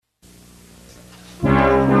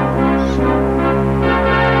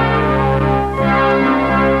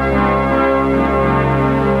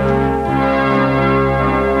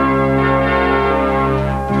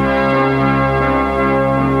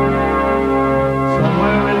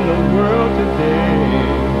somewhere in the world today.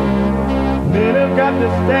 Men have got to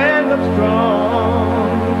stand up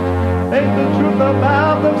strong, face the truth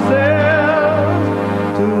about themselves,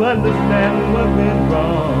 to understand what went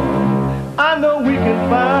wrong. I know we can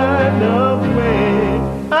find a way.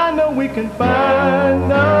 I know we can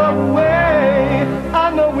find a way.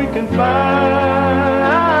 I know we can find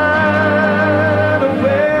a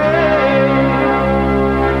way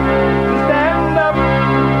to stand up,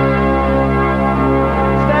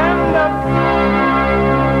 stand up,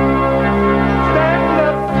 stand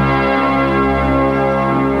up.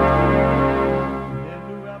 And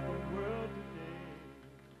throughout the world today.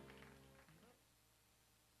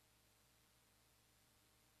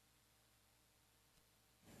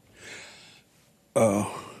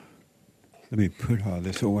 Oh, let me put all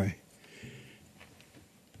this away.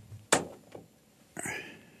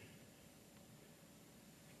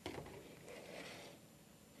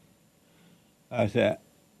 How's that?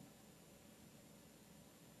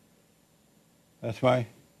 That's right.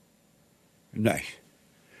 Nice.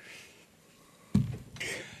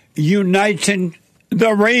 Uniting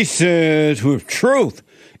the races with truth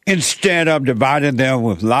instead of dividing them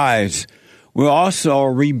with lies. We're also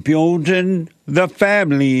rebuilding the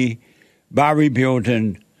family by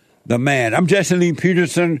rebuilding the man. I'm Jesse Lee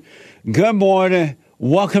Peterson. Good morning.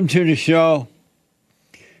 Welcome to the show.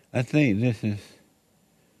 I think this is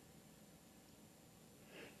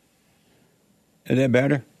that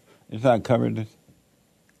better? If I covered this.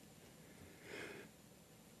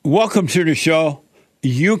 Welcome to the show.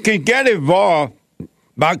 You can get involved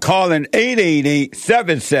by calling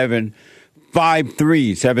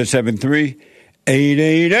 888-7753,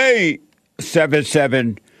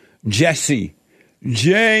 888-777-JESSE,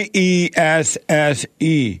 Jesse,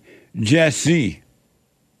 Jesse.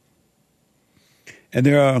 And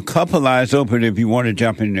there are a couple lines open if you want to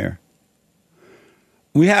jump in there.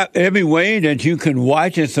 We have every way that you can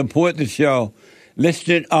watch and support the show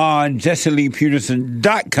listed on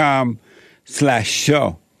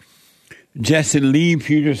JesseLeePeterson.com/show.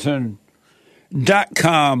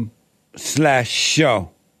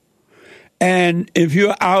 JesseLeePeterson.com/show. And if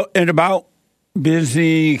you're out and about,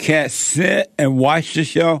 busy, you can't sit and watch the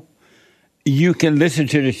show, you can listen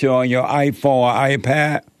to the show on your iPhone or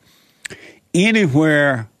iPad,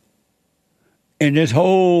 anywhere in this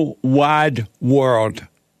whole wide world.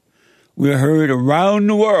 We're heard around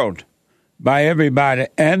the world by everybody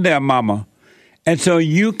and their mama. And so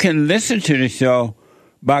you can listen to the show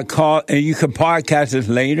by call, and you can podcast this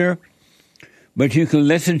later, but you can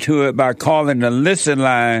listen to it by calling the listen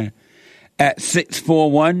line at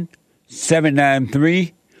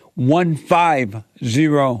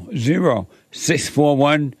 641-793-1500,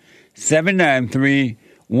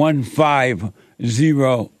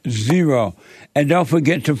 641-793-1500. And don't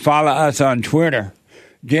forget to follow us on Twitter.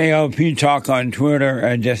 JLP Talk on Twitter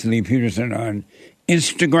and Jesse Lee Peterson on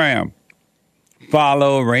Instagram.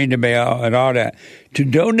 Follow, ring the bell, and all that. To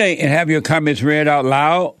donate and have your comments read out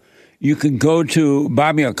loud, you can go to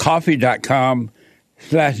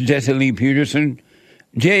buymeacoffee.com/Jesse Lee Peterson,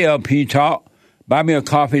 JLP Talk,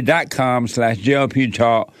 buymeacoffee.com/JLP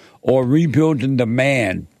Talk, or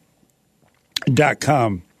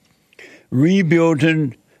rebuildingtheman.com.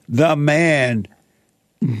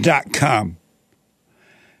 rebuildingtheman.com.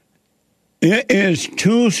 It is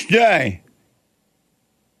Tuesday,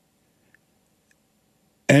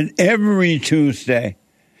 and every Tuesday,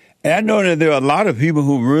 and I know that there are a lot of people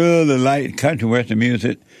who really like country western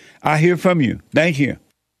music. I hear from you. Thank you.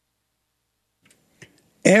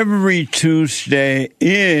 Every Tuesday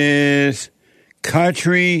is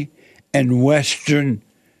Country and Western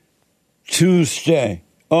Tuesday.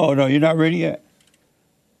 Oh, no, you're not ready yet?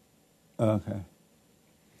 Okay.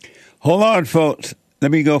 Hold on, folks. Let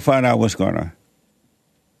me go find out what's going on.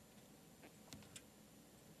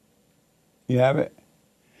 You have it?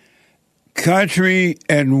 Country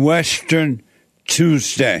and Western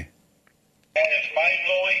Tuesday. And it's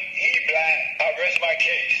mind-blowing. He black. I rest my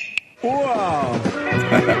case. Wow.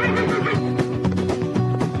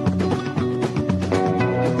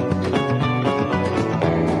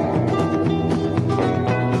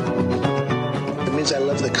 It means I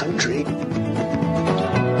love the country.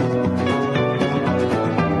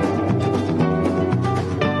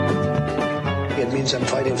 It means I'm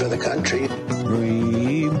fighting for the country.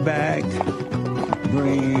 Bring back,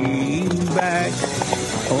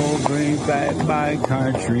 oh, bring back my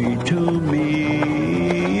country to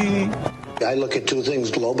me. I look at two things,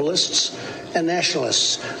 globalists and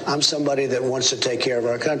nationalists. I'm somebody that wants to take care of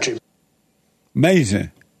our country.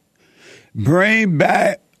 Amazing. Bring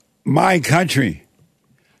back my country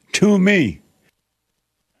to me.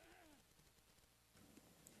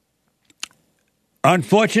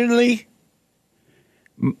 unfortunately,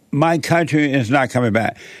 my country is not coming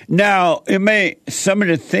back. Now, some of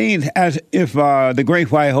the things, as if the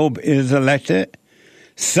Great White Hope is elected,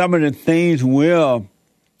 some things will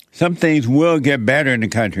get better in the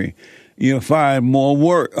country. You'll find more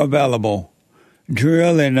work available,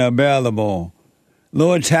 drilling available,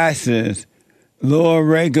 lower taxes, lower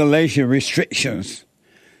regulation restrictions.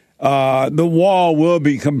 The wall will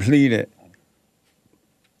be completed.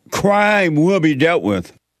 Crime will be dealt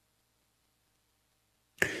with.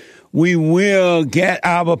 We will get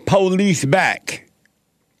our police back.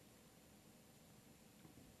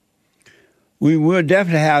 We will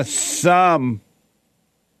definitely have some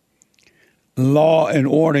law and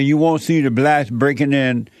order. You won't see the blacks breaking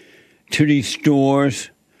in to these stores,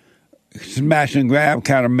 smash and grab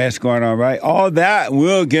kind of mess going on, right? All that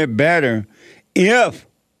will get better if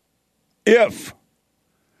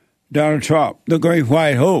Donald Trump, the Great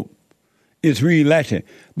White Hope, is reelected.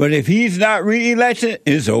 But if he's not reelected,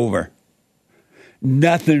 it's over.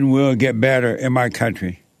 Nothing will get better in my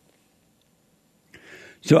country.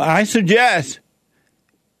 So I suggest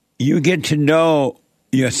you get to know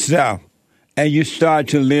yourself and you start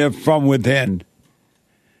to live from within.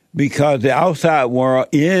 Because the outside world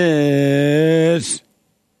is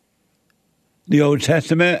the Old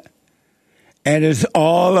Testament, and it's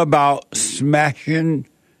all about smash and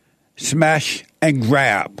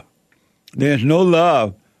grab. There's no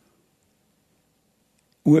love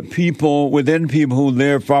within people who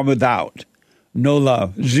live from without. No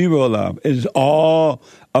love, zero love. It's all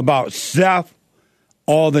about self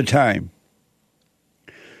all the time.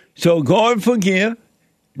 So go and forgive.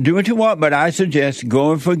 Do what you want, but I suggest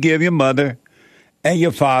go and forgive your mother and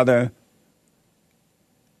your father,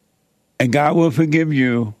 and God will forgive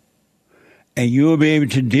you, and you will be able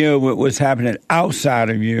to deal with what's happening outside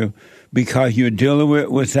of you because you're dealing with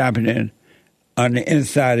what's happening on the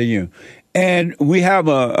inside of you. And we have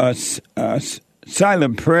a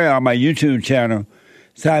silent prayer on my YouTube channel,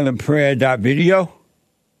 silentprayer.video,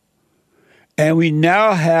 and we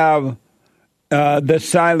now have the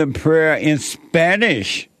silent prayer in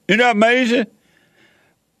Spanish. Isn't that amazing?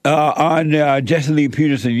 On Jesse Lee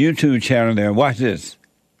Peterson YouTube channel there. Watch this.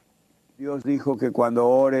 Dios dijo que cuando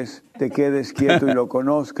ores, te quedes quieto y lo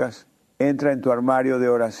conozcas. Entra en tu armario de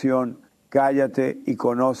oración, cállate y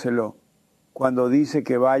conócelo. Cuando dice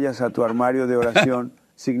que vayas a tu armario de oración,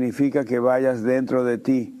 significa que vayas dentro de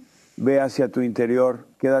ti. Ve hacia tu interior,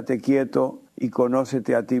 quédate quieto y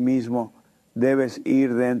conócete a ti mismo. Debes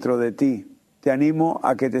ir dentro de ti. Te animo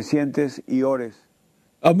a que te sientes y ores.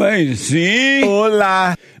 Amazing. See?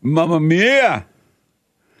 Hola, Mamma Mia.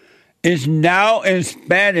 It's now in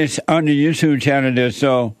Spanish on the YouTube channel there,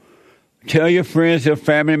 so tell your friends or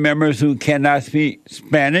family members who cannot speak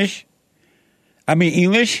English,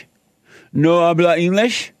 no habla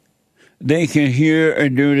English, they can hear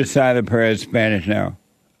and do the silent prayer in Spanish now.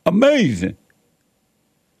 Amazing.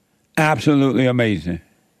 Absolutely amazing.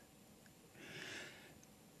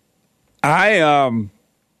 I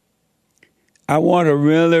want to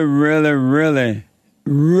really, really, really,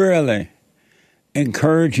 really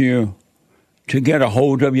encourage you to get a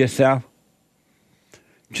hold of yourself,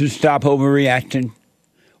 to stop overreacting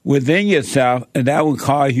within yourself, and that will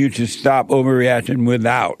cause you to stop overreacting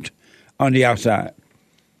without on the outside.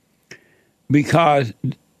 Because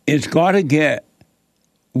it's going to get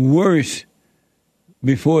worse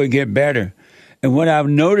before it gets better. And what I've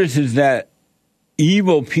noticed is that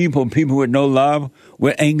evil people with no love,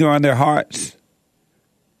 with anger on their hearts,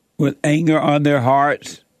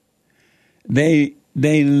 they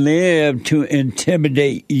live to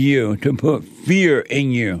intimidate you, to put fear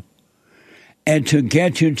in you, and to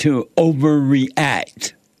get you to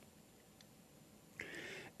overreact.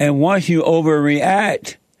 And once you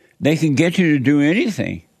overreact, they can get you to do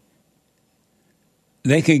anything.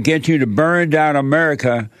 They can get you to burn down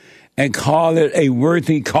America and call it a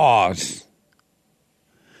worthy cause.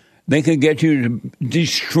 They can get you to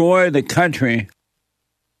destroy the country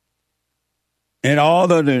and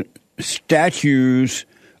all of the statues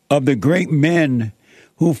of the great men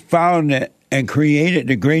who founded and created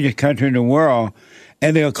the greatest country in the world,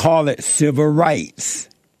 and they'll call it civil rights.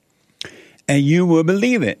 And you will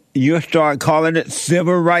believe it. You'll start calling it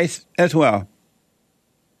civil rights as well.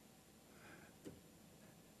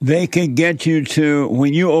 They can get you to,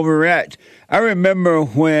 when you overreact. I remember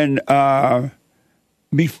when,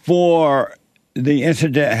 before the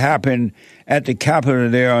incident happened at the Capitol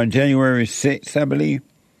there on January 6th, I believe,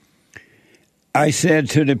 I said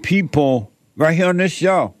to the people right here on this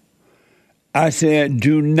show, I said,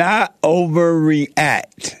 do not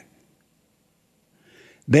overreact.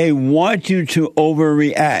 They want you to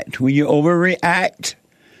overreact. When you overreact,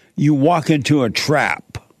 you walk into a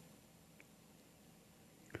trap.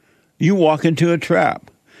 You walk into a trap.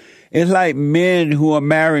 It's like men who are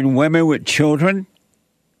marrying women with children,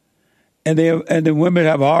 and the women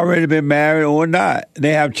have already been married or not.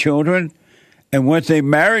 They have children, and once they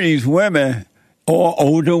marry these women, or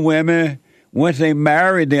older women, once they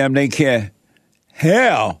marry them, they care.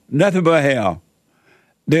 Hell, nothing but hell.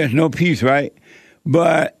 There's no peace, right?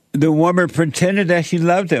 But the woman pretended that she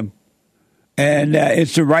loved him, and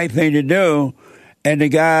it's the right thing to do. And the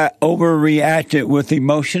guy overreacted with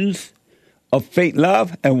emotions of fake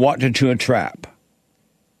love and walked into a trap.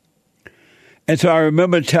 And so I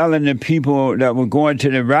remember telling the people that were going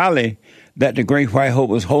to the rally that the Great White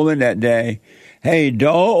Hope was holding that day, hey,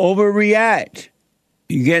 don't overreact.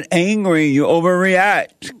 You get angry, you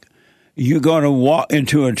overreact. You're going to walk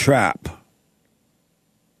into a trap.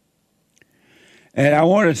 And I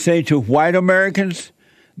want to say to white Americans,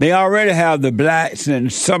 they already have the blacks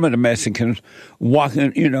and some of the Mexicans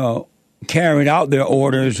walking, carrying out their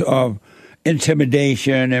orders of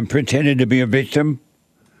intimidation and pretending to be a victim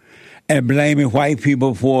and blaming white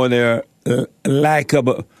people for their lack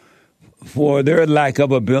of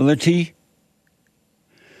ability.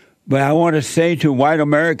 But I want to say to white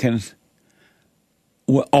Americans,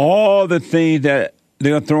 with all the things that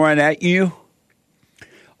they're throwing at you,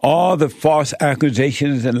 all the false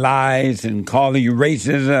accusations and lies and calling you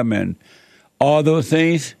racism and all those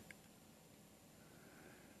things,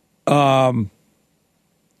 don't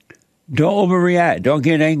overreact. Don't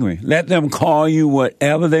get angry. Let them call you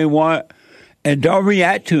whatever they want, and don't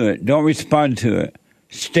react to it. Don't respond to it.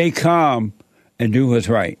 Stay calm and do what's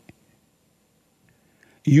right.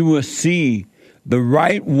 You will see the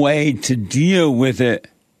right way to deal with it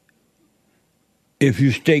if you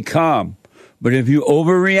stay calm. But if you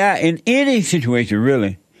overreact in any situation,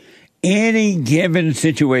 really, any given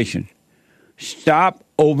situation, stop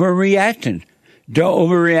overreacting. Don't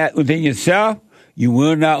overreact within yourself. You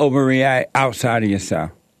will not overreact outside of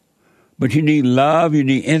yourself. But you need love, you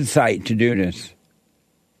need insight to do this.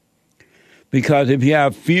 Because if you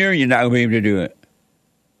have fear, you're not going to be able to do it.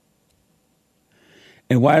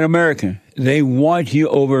 And white American, they want you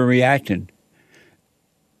overreacting.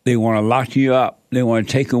 They want to lock you up. They want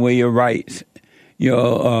to take away your rights,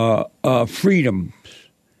 your freedoms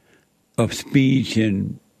of speech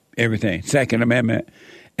and everything, Second Amendment.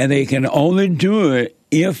 And they can only do it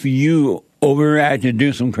if you overreact and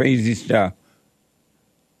do some crazy stuff.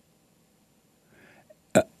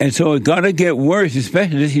 And so it's going to get worse,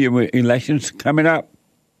 especially this year with elections coming up.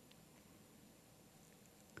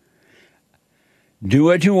 Do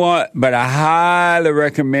what you want, but I highly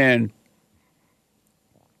recommend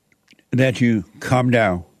that you calm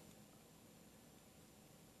down.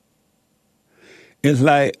 It's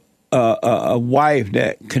like a wife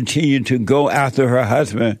that continued to go after her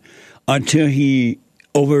husband until he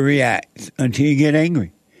overreacts, until he get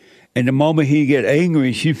angry. And the moment he get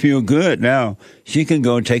angry, she feel good now. She can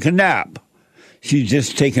go and take a nap. She's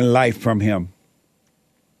just taking life from him.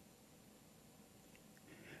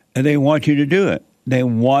 And they want you to do it. They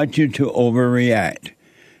want you to overreact.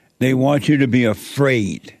 They want you to be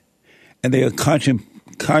afraid. And they are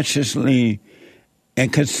consciously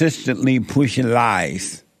and consistently pushing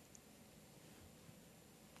lies.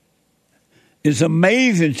 It's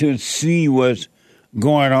amazing to see what's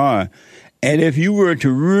going on. And if you were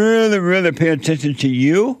to really, really pay attention to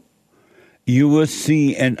you will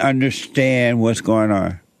see and understand what's going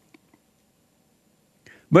on.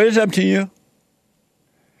 But it's up to you.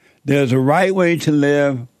 There's a right way to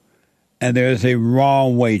live, and there's a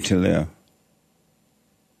wrong way to live.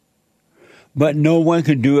 But no one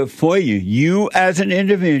can do it for you. You, as an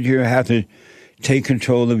individual, have to take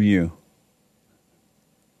control of you.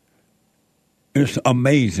 It's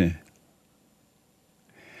amazing.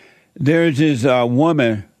 There's this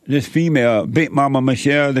woman, this female, Big Mama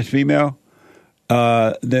Michelle, this female,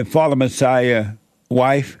 the Fallen Messiah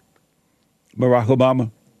wife, Barack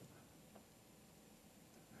Obama.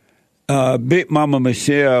 Big Mama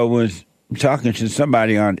Michelle was talking to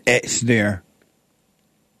somebody on X there.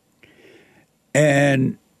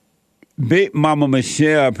 And Big Mama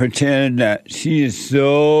Michelle pretended that she is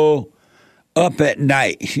so up at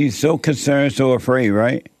night. She's so concerned, so afraid,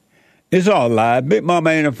 right? It's all a lie. Big Mama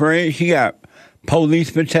ain't afraid. She got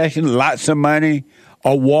police protection, lots of money,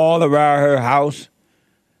 a wall around her house,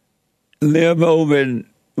 live over in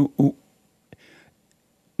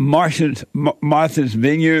Martha's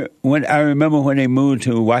Vineyard. When I remember when they moved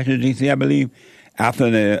to Washington, D.C., I believe, after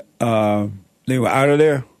they were out of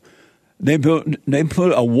there, they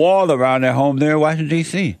put a wall around their home there in Washington,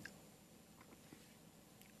 D.C.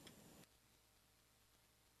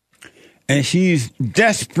 And she's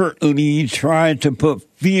desperately trying to put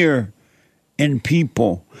fear in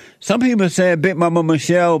people. Some people say Big Mama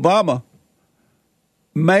Michelle Obama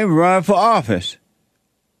may run for office.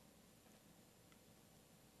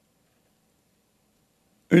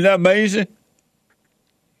 Isn't that amazing?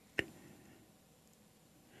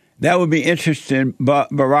 That would be interesting, but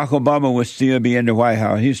Barack Obama would still be in the White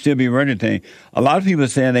House. He'd still be running things. A lot of people are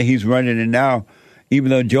saying that he's running it now,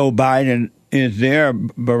 even though Joe Biden is there,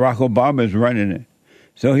 Barack Obama is running it.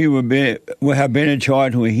 So he would have been in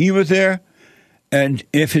charge when he was there. And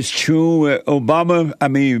if it's true with Biden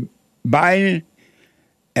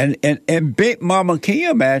and Big Mama, can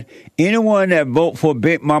you imagine? Anyone that vote for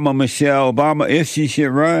Big Mama Michelle Obama, if she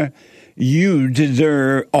should run, you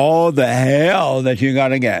deserve all the hell that you got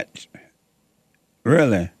to get.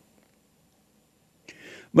 Really.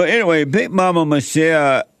 But anyway, Big Mama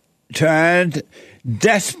Michelle tried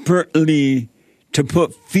desperately to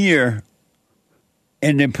put fear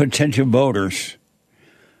in the potential voters.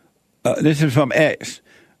 This is from X.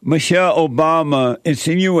 Michelle Obama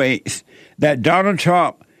insinuates that Donald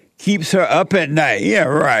Trump keeps her up at night. Yeah,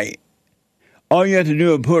 right. All you have to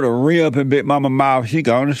do is put a reel up in Big Mama's mouth. She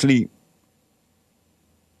gone to sleep.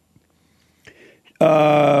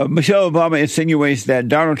 Michelle Obama insinuates that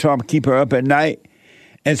Donald Trump keep her up at night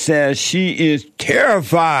and says she is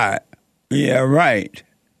terrified. Yeah, right.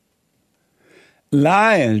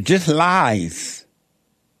 Lying, just lies.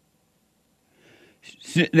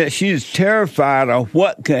 That she is terrified of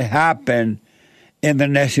what could happen in the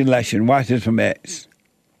next election. Watch this from X.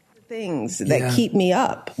 Things that keep me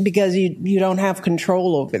up because you don't have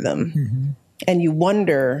control over them. Mm-hmm. And you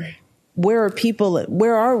wonder, where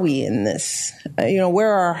are we in this? Where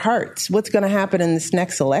are our hearts? What's going to happen in this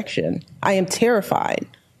next election? I am terrified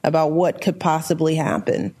about what could possibly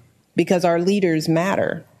happen because our leaders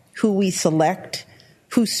matter. Who we select,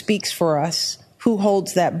 who speaks for us, who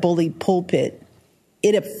holds that bully pulpit.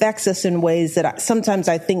 It affects us in ways that sometimes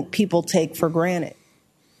I think people take for granted.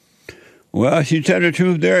 Well, she told the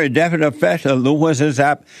truth there. It definitely affects us. Look what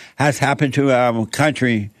has happened to our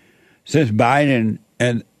country since Biden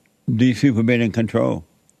and these people have been in control.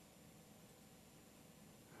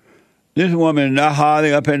 This woman is not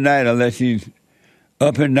hardly up at night unless she's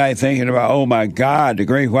up at night thinking about, oh, my God, the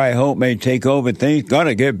Great White Hope may take over. Things going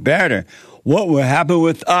to get better. What will happen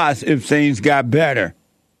with us if things got better?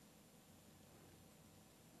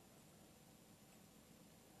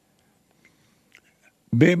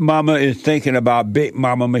 Big Mama is thinking about Big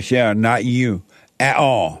Mama Michelle, not you at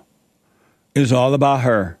all. It's all about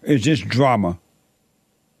her. It's just drama.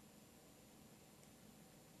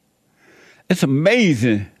 It's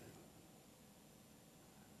amazing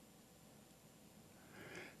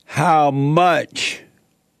how much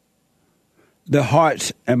the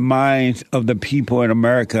hearts and minds of the people in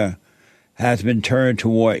America has been turned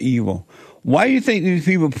toward evil. Why do you think these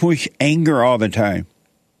people push anger all the time?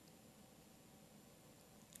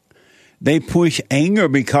 They push anger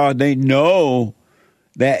because they know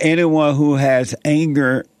that anyone who has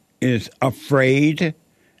anger is afraid.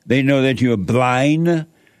 They know that you're blind.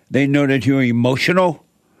 They know that you're emotional.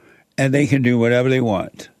 And they can do whatever they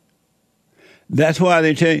want. That's why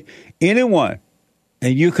they tell you, anyone,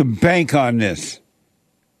 and you can bank on this.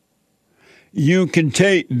 You can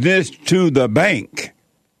take this to the bank.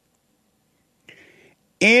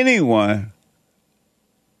 Anyone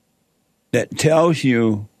that tells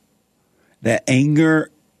you that anger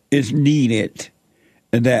is needed,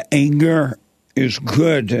 and that anger is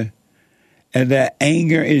good, and that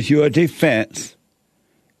anger is your defense,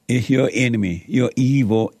 is your enemy, your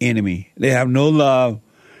evil enemy. They have no love,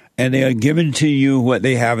 and they are giving to you what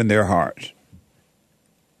they have in their hearts.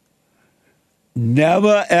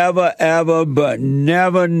 Never, ever, ever, but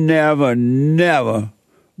never, never, never,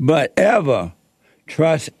 but ever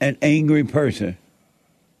trust an angry person.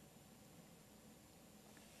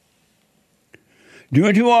 Do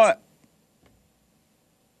what you want.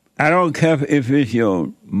 I don't care if it's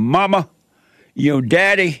your mama, your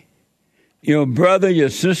daddy, your brother, your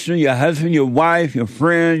sister, your husband, your wife, your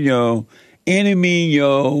friend, your enemy,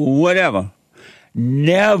 your whatever.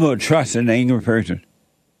 Never trust an angry person.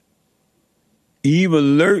 Evil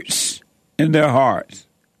lurks in their hearts.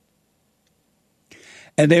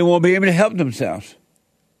 And they won't be able to help themselves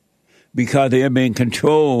because they are being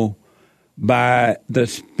controlled by the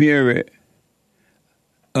spirit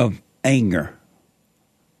of anger.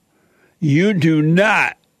 You do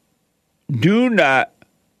not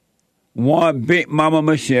want Big Mama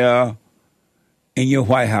Michelle in your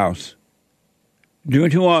White House. Do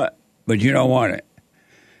what you want, but you don't want it.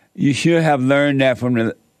 You should have learned that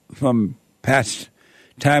from past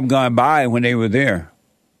time gone by when they were there.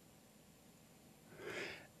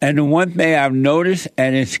 And the one thing I've noticed,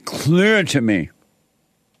 and it's clear to me,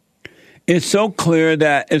 it's so clear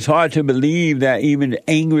that it's hard to believe that even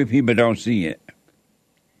angry people don't see it.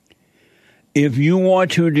 If you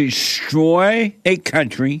want to destroy a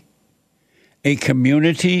country, a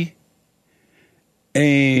community,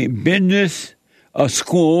 a business, a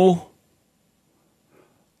school,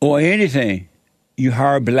 or anything, you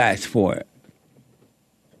hire blacks for it.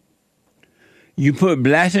 You put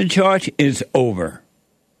blacks in charge, it's over.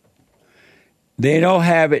 They don't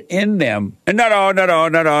have it in them, and not all,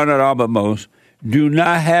 but most, do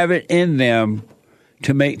not have it in them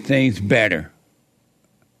to make things better.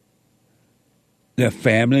 Their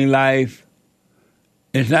family life,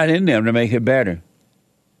 it's not in them to make it better.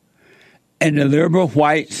 And the liberal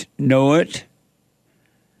whites know it,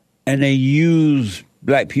 and they use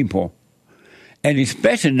black people, and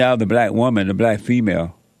especially now the black woman, the black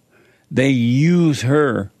female, they use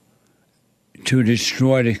her to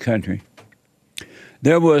destroy this country.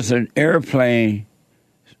 There was an airplane,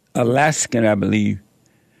 Alaskan, I believe,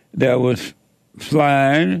 that was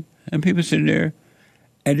flying, and people sitting there,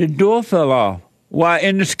 and the door fell off while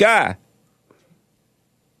in the sky.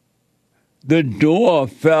 The door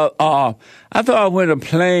fell off. I thought when a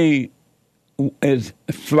plane is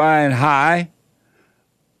flying high,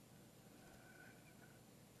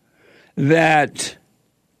 that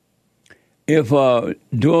if a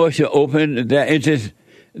door should open, that it's just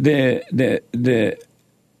the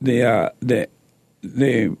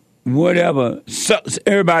whatever sucks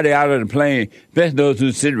everybody out of the plane, especially those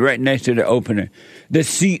who sit right next to the opener, the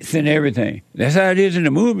seats and everything. That's how it is in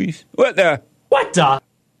the movies. What the?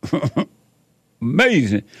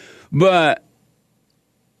 Amazing. But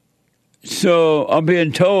so I'm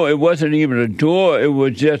being told it wasn't even a door, it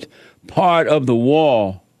was just part of the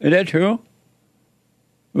wall. Is that true?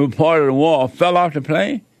 It was part of the wall, fell off the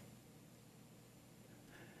plane.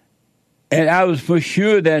 And I was for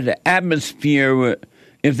sure that the atmosphere would,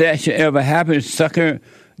 if that should ever happen, sucker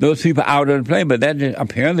those people out of the plane. But that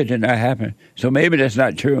apparently did not happen. So maybe that's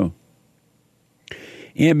not true.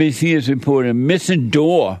 NBC is reporting a missing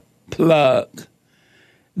door plug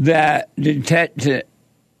that detached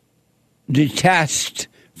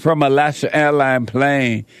from a Alaska Airlines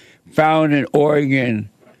plane found in Oregon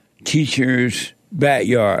teacher's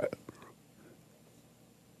backyard.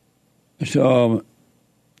 So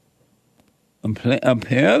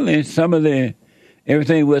apparently some of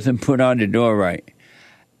everything wasn't put on the door right.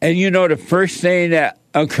 And you know the first thing that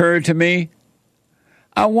occurred to me,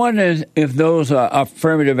 I wonder if those are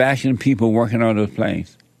affirmative action people working on those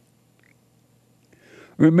planes.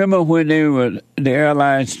 Remember when the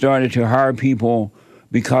airlines started to hire people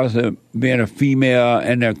because of being a female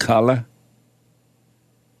and their color?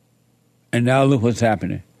 And now look what's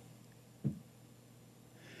happening.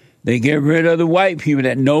 They get rid of the white people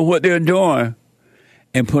that know what they're doing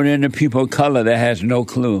and put in the people of color that has no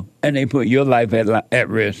clue. And they put your life at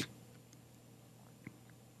risk.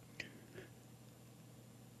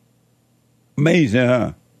 Amazing,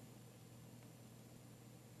 huh?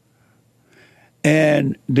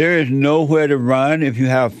 And there is nowhere to run if you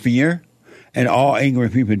have fear. And all angry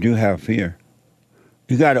people do have fear.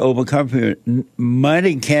 You got to overcome fear.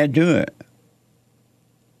 Money can't do it.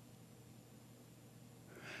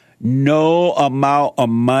 No amount of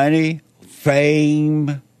money,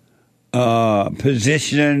 fame,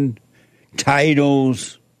 position,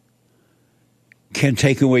 titles can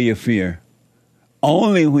take away your fear.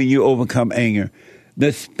 Only when you overcome anger.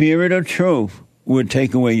 The spirit of truth will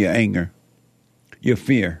take away your anger, your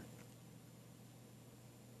fear.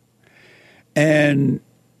 And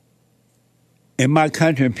in my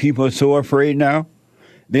country, people are so afraid now,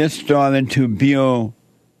 they're starting to build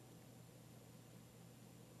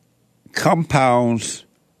compounds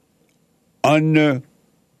underground.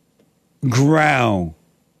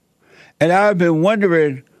 And I've been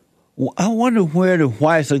wondering, I wonder where the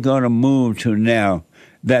whites are going to move to now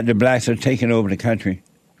that the blacks are taking over the country.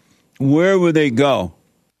 Where will they go?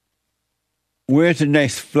 Where's the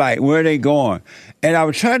next flight? Where are they going? And I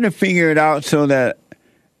was trying to figure it out so that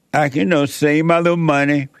I can, save my little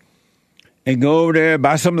money and go over there,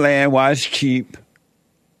 buy some land while it's cheap.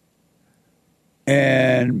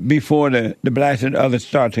 And before the blacks and others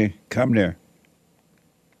start to come there.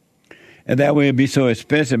 And that way it'd be so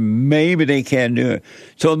expensive, maybe they can't do it.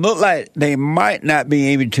 So it looked like they might not be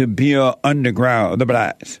able to build underground, the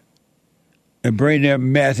blacks, and bring their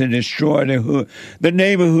mess and destroy the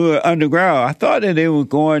neighborhood underground. I thought that they were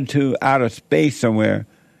going to outer space somewhere.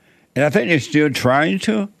 And I think they're still trying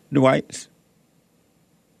to, the whites.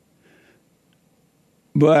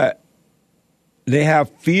 But they have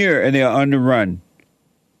fear and they are on the run.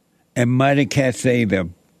 And money can't save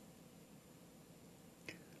them.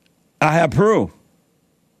 I have proof.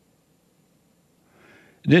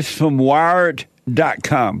 This is from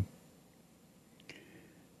Wired.com.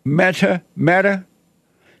 Meta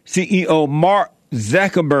CEO Mark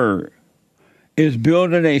Zuckerberg is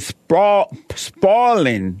building a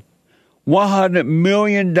sprawling $100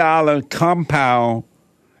 million compound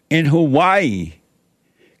in Hawaii,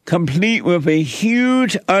 complete with a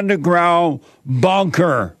huge underground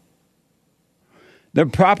bunker. The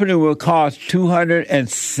property will cost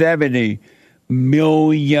 $270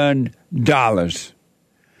 million.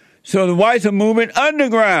 So the whites are moving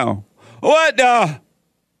underground. What the?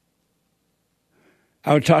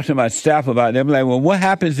 I would talk to my staff about it. I'm like, well, what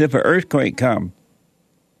happens if an earthquake comes?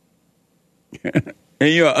 And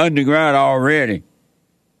you're underground already.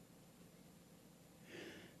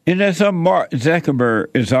 And then some Mark Zuckerberg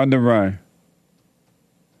is on the run.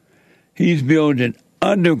 He's building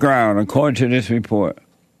underground, according to this report.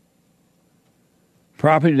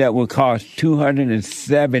 Property that will cost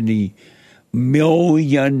 $270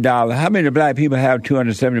 million. How many black people have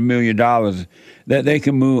 $270 million that they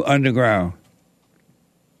can move underground?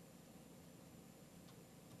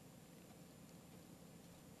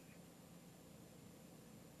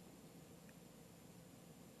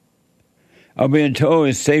 I'm being told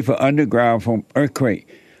it's safer underground from earthquake.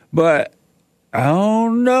 But I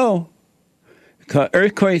don't know. Because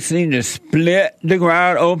earthquakes seem to split the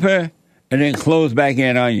ground open and then close back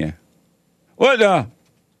in on you. What the?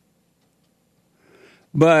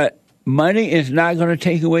 But money is not going to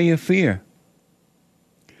take away your fear.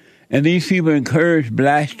 And these people encourage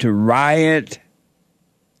blacks to riot,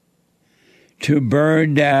 to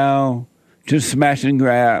burn down, to smash and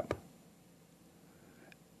grab.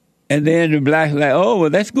 And then the blacks are like, oh, well,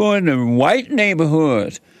 let's go into white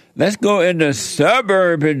neighborhoods. Let's go into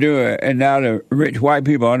suburbs and do it. And now the rich white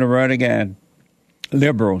people on the run again.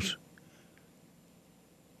 Liberals.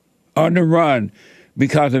 On the run.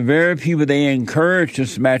 Because the very people they encourage to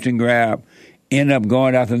smash and grab end up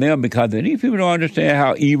going after them because these people don't understand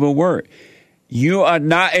how evil works. You are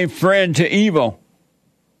not a friend to evil.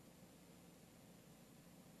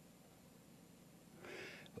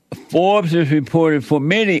 Forbes has reported for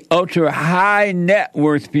many ultra-high net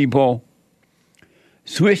worth people,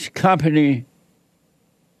 Swiss company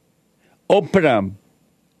Optimum,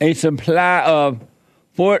 a supply of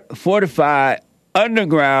fortified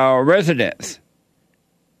underground residents,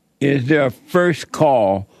 is their first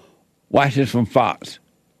call. Watch this from Fox.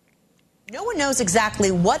 No one knows exactly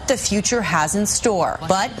what the future has in store,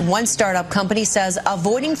 but one startup company says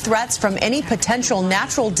avoiding threats from any potential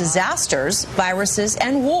natural disasters, viruses,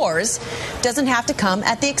 and wars doesn't have to come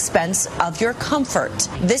at the expense of your comfort.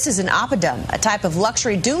 This is an Optimum, a type of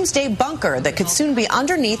luxury doomsday bunker that could soon be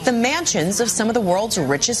underneath the mansions of some of the world's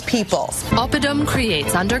richest people. Optimum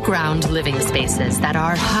creates underground living spaces that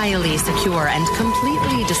are highly secure and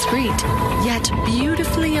completely discreet, yet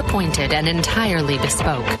beautifully appointed and entirely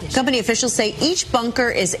bespoke. Company officials say each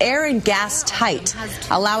bunker is air and gas tight,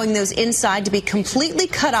 allowing those inside to be completely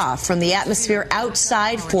cut off from the atmosphere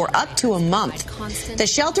outside for up to a month. The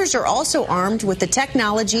shelters are also armed with the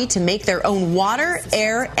technology to make their own water,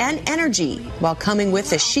 air, and energy, while coming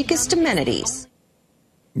with the chicest amenities.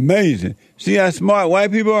 Amazing. See how smart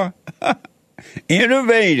white people are?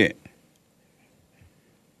 Innovative.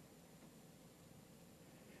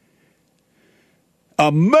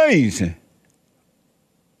 Amazing.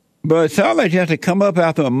 But it sounds like you have to come up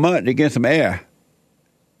after a month to get some air.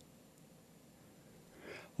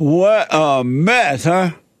 What a mess,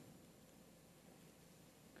 huh?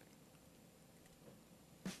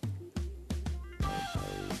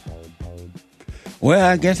 Well,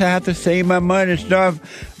 I guess I have to save my money and start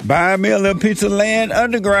buying me a little piece of land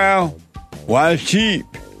underground while it's cheap.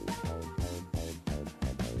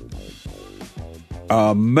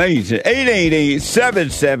 Amazing.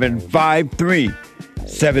 888-7753.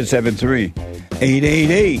 773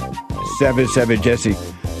 888-77-JESSE.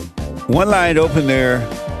 One line open there.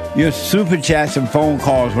 Your super chats and phone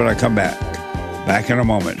calls when I come back. Back in a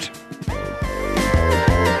moment.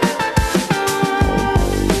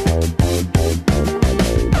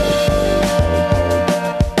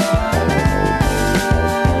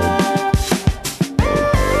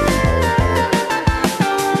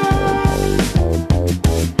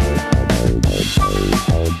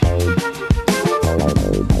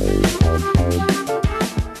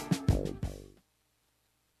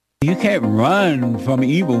 You can't run from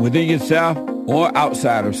evil within yourself or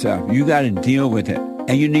outside of self. You got to deal with it.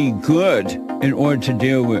 And you need good in order to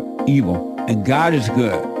deal with evil. And God is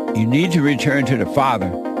good. You need to return to the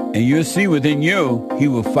Father. And you'll see within you, He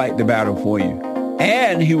will fight the battle for you.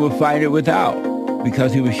 And He will fight it without,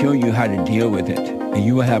 because He will show you how to deal with it. and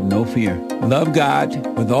you will have no fear. Love God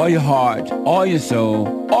with all your heart, all your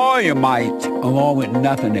soul, all your might, along with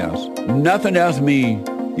nothing else. Nothing else means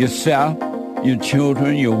yourself, your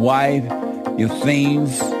children, your wife, your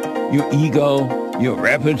things, your ego, your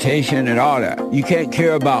reputation, and all that. You can't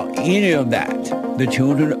care about any of that. The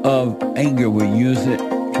children of anger will use it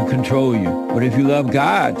to control you. But if you love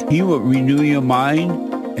God, He will renew your mind,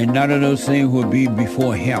 and none of those things will be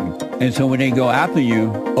before Him. And so when they go after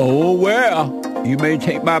you, oh, well, you may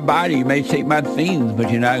take my body, you may take my things,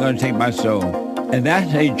 but you're not going to take my soul. And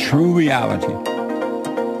that's a true reality.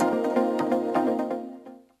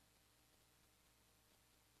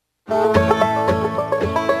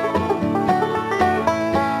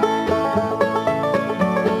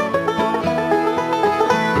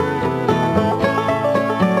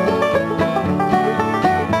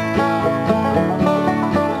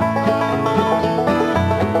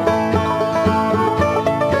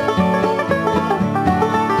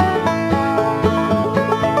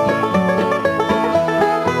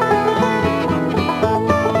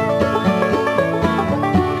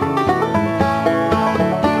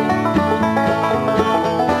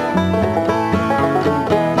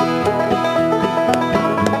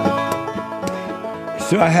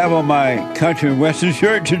 So I have on my country and western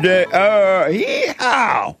shirt today.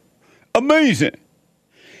 Yeehaw! Amazing.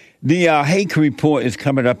 The HAKE report is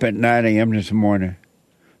coming up at 9 a.m. this morning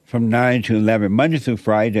from 9 to 11, Monday through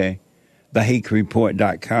Friday,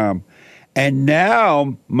 thehakereport.com. And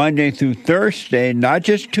now, Monday through Thursday, not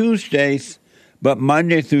just Tuesdays, but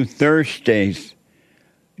Monday through Thursdays,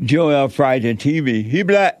 Joel Friday TV, he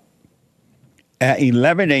black, at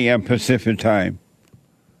 11 a.m. Pacific time.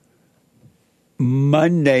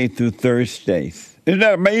 Monday through Thursdays. Isn't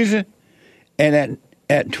that amazing? And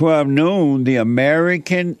at 12 noon, the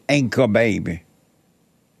American Anchor Baby.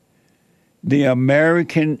 The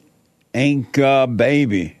American Anchor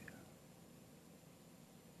Baby.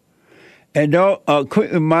 And a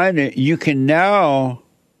quick reminder, you can now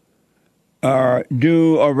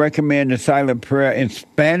do or recommend the silent prayer in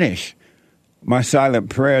Spanish. My silent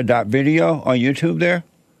prayer.video on YouTube there.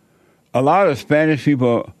 A lot of Spanish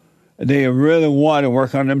people, they really want to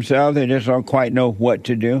work on themselves. They just don't quite know what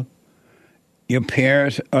to do. Your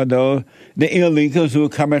parents are the illegals who are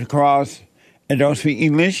coming across and don't speak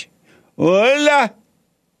English. Hola!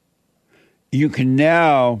 You can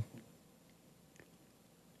now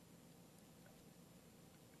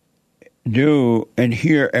do and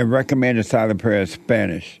hear and recommend a silent prayer in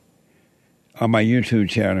Spanish on my YouTube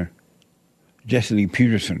channel, Jesse Lee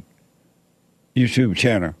Peterson YouTube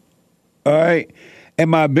channel. All right. And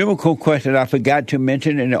my biblical question I forgot to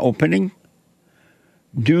mention in the opening,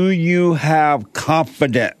 do you have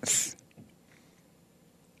confidence?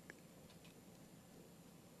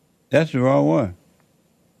 That's the wrong one.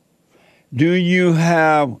 Do you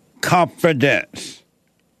have confidence?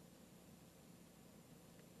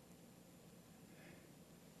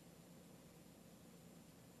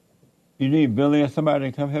 You need Billy or somebody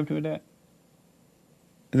to come help you with that?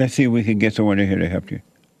 Let's see if we can get someone in here to help you.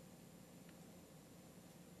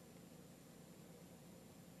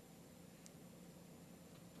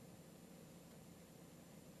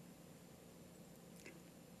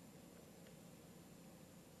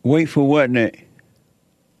 Wait for what, Nick?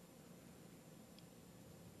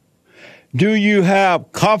 Do you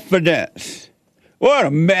have confidence? What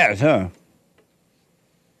a mess, huh?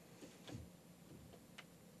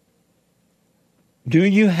 Do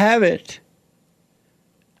you have it?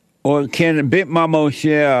 Or can Big Mama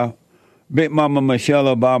Michelle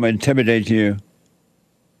Obama intimidate you?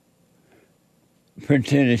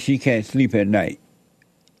 Pretending she can't sleep at night.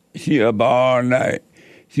 She up all night.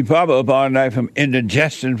 She probably up all night from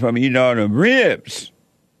indigestion, from eating all the ribs.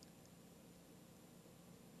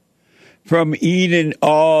 From eating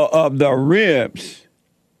all of the ribs.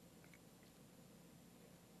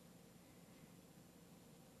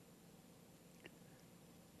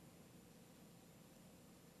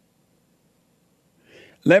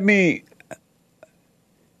 Let me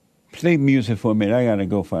play music for a minute. I got to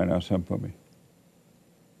go find out something for me.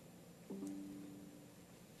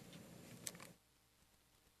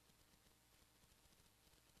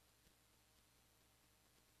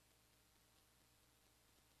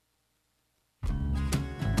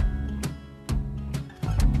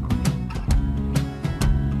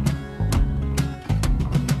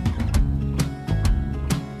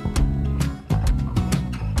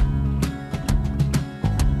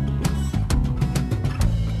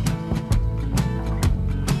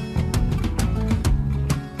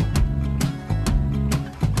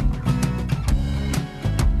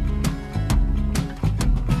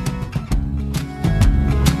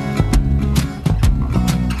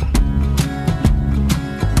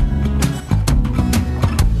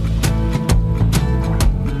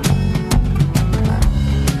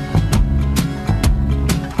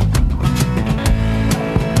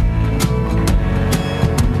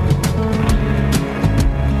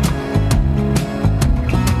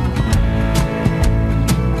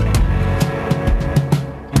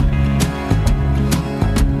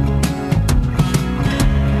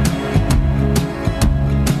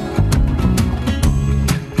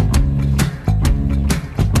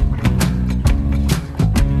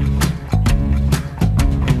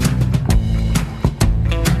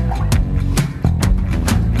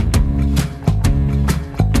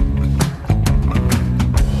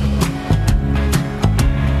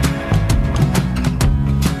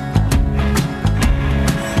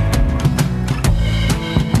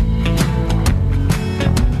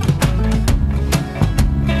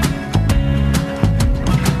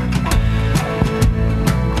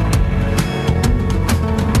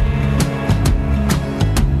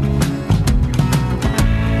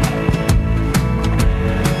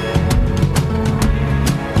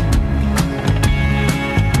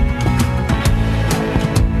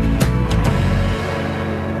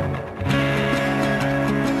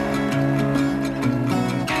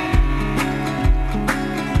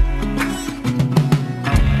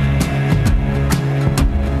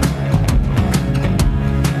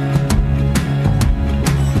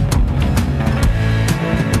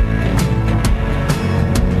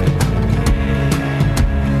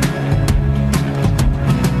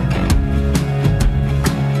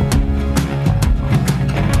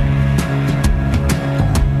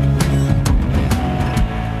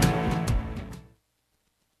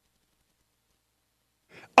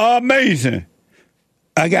 Amazing.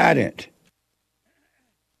 I got it.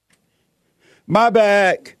 My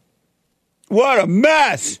bad. What a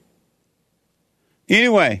mess.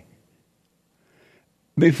 Anyway,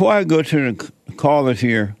 before I go to the callers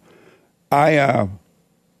here, I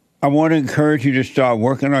want to encourage you to start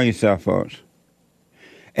working on yourself, folks.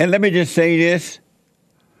 And let me just say this,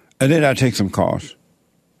 and then I'll take some calls.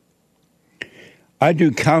 I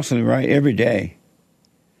do counseling, right, every day.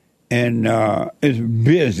 And it's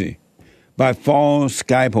busy by phone,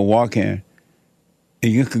 Skype, or walk-in.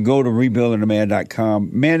 And you can go to rebuildingtheman.com,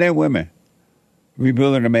 men and women,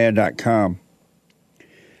 rebuildingtheman.com.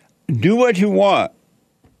 Do what you want,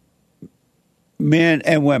 men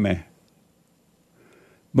and women.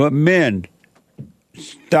 But men,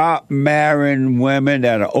 stop marrying women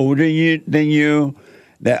that are older than you,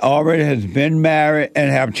 that already has been married and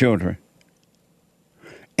have children.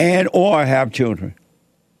 And or have children.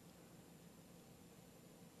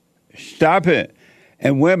 Stop it.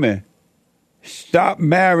 And women, stop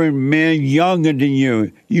marrying men younger than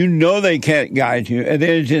you. You know they can't guide you, and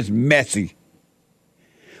they're just messy.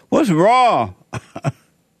 What's wrong?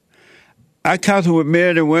 I counsel with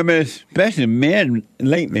men and women, especially men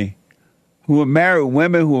lately, who have married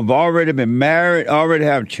women who have already been married, already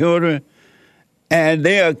have children, and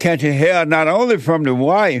they are catching hell not only from the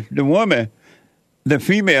wife, the woman, the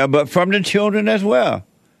female, but from the children as well.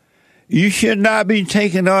 You should not be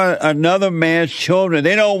taking on another man's children.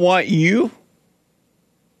 They don't want you.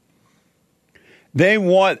 They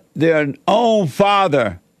want their own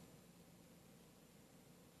father.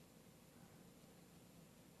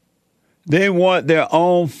 They want their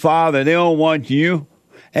own father. They don't want you.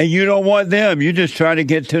 And you don't want them. You just try to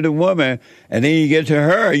get to the woman. And then you get to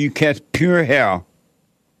her, you catch pure hell.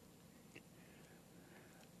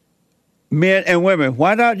 Men and women,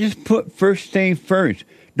 why not just put first thing first?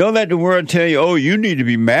 Don't let the world tell you, oh, you need to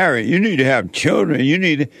be married. You need to have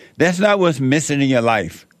children. That's not what's missing in your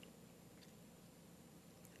life.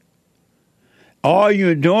 All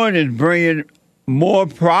you're doing is bringing more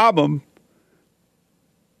problem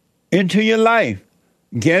into your life.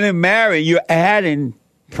 Getting married, you're adding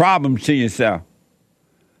problems to yourself.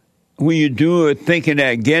 When you do it thinking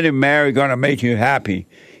that getting married is going to make you happy.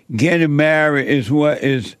 Getting married is what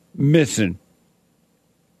is missing.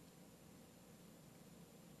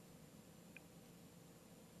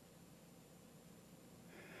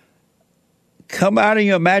 Come out of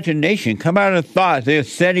your imagination. Come out of thoughts. They're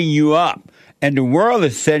setting you up. And the world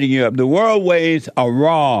is setting you up. The world ways are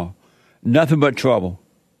wrong. Nothing but trouble.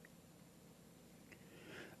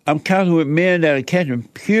 I'm counseling with men that are catching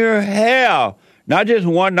pure hell. Not just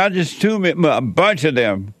one, not just two men, but a bunch of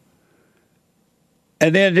them.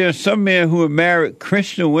 And then there's some men who have married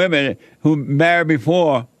Christian women who married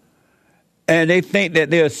before, and they think that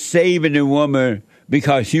they're saving the woman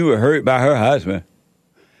because she was hurt by her husband.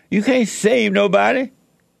 You can't save nobody.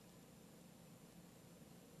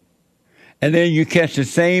 And then you catch the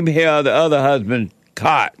same hell the other husband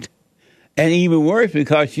caught. And even worse,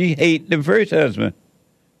 because she hated the first husband.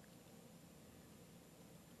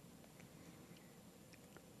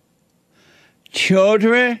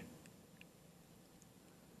 Children,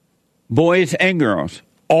 boys and girls,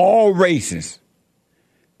 all races,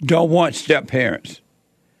 don't want step-parents.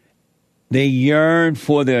 They yearn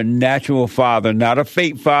for their natural father, not a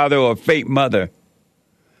fake father or a fake mother.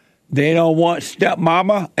 They don't want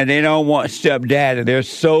stepmama and they don't want stepdaddy. Their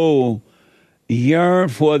soul yearn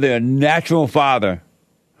for their natural father.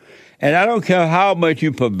 And I don't care how much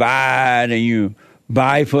you provide and you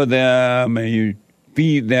buy for them and you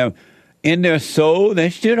feed them. In their soul, they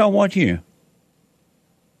still don't want you.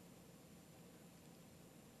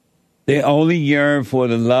 They only yearn for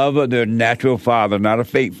the love of their natural father, not a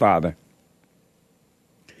fake father.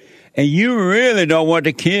 And you really don't want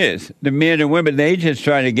the kids, the men and women. They just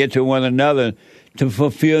try to get to one another to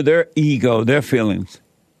fulfill their ego, their feelings.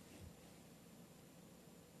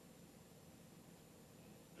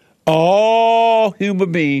 All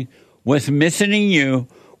human beings, what's missing in you,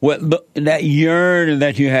 that yearning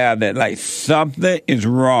that you have, that like something is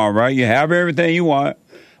wrong, right? You have everything you want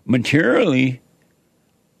materially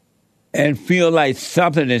and feel like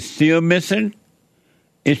something is still missing.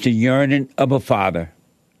 It's the yearning of a father.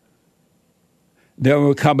 There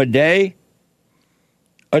will come a day,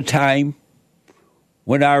 a time,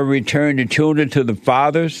 when I will return the children to the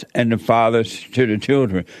fathers and the fathers to the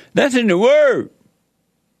children. That's in the Word.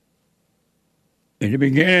 In the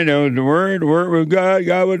beginning, there was the Word was God,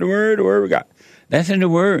 God was the Word was God. That's in the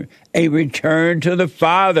Word. A return to the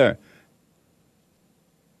Father.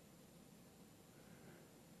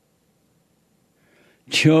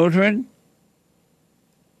 Children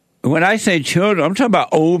When I say children, I'm talking about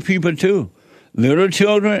old people too. Little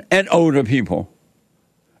children and older people.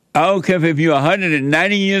 I don't care if you're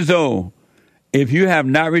 190 years old. If you have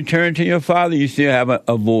not returned to your Father, you still have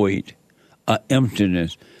a void, an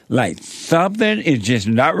emptiness. Like something is just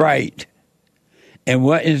not right. And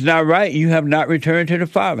what is not right, you have not returned to the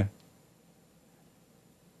Father.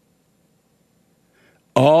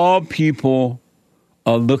 All people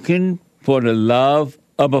are looking for the love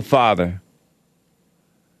of a father.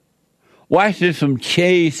 Watch this from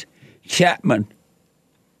Chase Chapman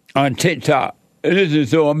on TikTok. This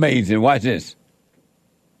is so amazing. Watch this.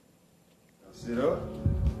 Sit up.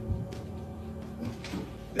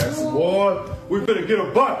 That's the boy. We finna get a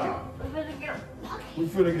bucket. We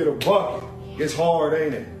finna get a bucket. It's hard,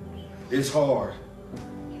 ain't it? It's hard.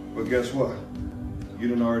 But guess what? You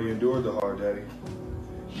done already endured the hard, Daddy.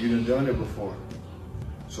 You done it before.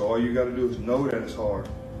 So all you gotta do is know that it's hard.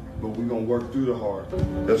 But we're gonna work through the hard.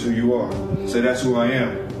 That's who you are. Say, that's who I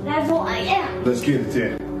am. That's who I am. Let's get it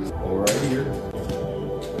then. All right here.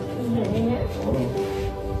 Hold on.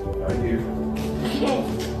 Right here.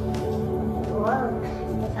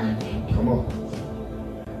 Come on.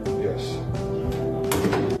 Yes.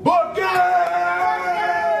 Bucket!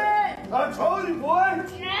 I told you, boy.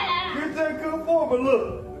 Get that good for. But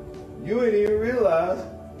look, you ain't even realize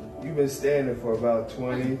you've been standing for about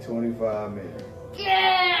 20, 25 minutes.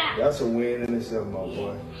 Yeah! That's a win in itself, my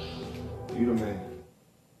boy. You the man.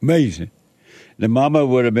 Amazing. The mama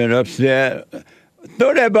would have been upset.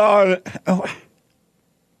 Throw that ball. Oh.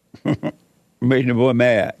 Made the boy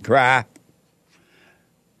mad. Cry.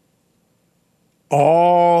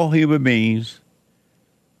 All human beings.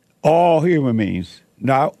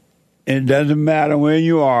 Now, it doesn't matter where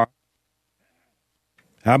you are,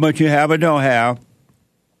 how much you have or don't have.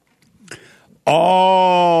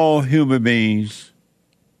 All human beings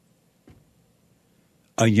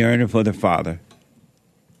are yearning for the Father.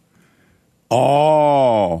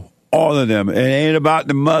 All of them. It ain't about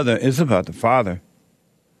the mother. It's about the Father.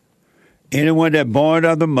 Anyone that born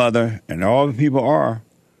of the mother, and all the people are,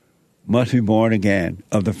 must be born again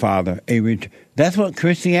of the Father. That's what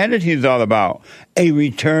Christianity is all about. A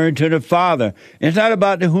return to the Father. It's not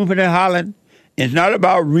about the hooping and hollering. It's not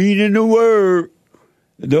about reading the Word.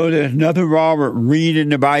 Though there's nothing wrong with reading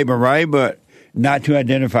the Bible, right? But not to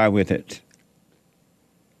identify with it.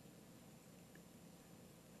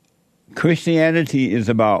 Christianity is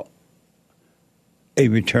about a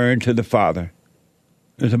return to the Father.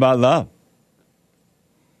 It's about love.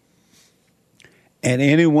 And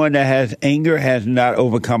anyone that has anger has not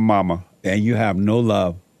overcome mama. And you have no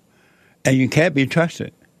love. And you can't be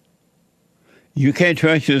trusted. You can't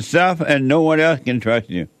trust yourself, and no one else can trust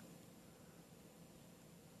you.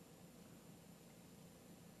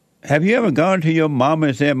 Have you ever gone to your mama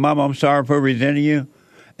and said, Mama, I'm sorry for resenting you?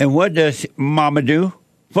 And what does mama do?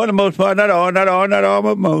 For the most part, not all,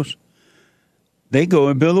 but most. They go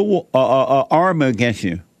and build an army against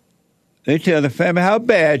you. They tell the family how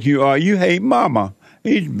bad you are. You hate mama.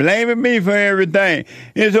 He's blaming me for everything.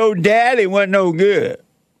 His old daddy wasn't no good.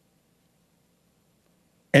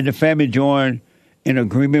 And the family joined in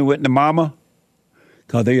agreement with the mama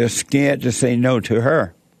because they are scared to say no to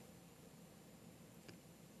her.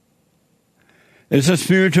 It's a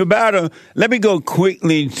spiritual battle. Let me go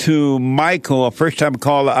quickly to Michael, a first-time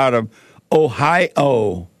caller out of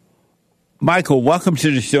Ohio. Michael, welcome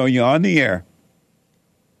to the show. You're on the air.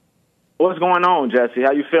 What's going on, Jesse?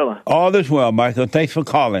 How you feeling? All is well, Michael. Thanks for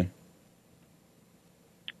calling.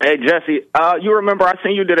 Hey, Jesse, you remember I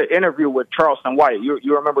seen you did an interview with Charleston White.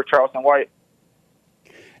 You remember Charleston White?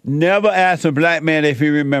 Never ask a black man if he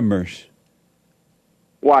remembers.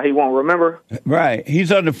 Why, he won't remember? Right.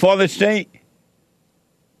 He's on the Florida State?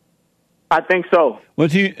 I think so.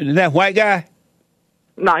 Was he that white guy?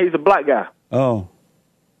 Nah, he's a black guy. Oh.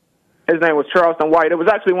 His name was Charleston White. It was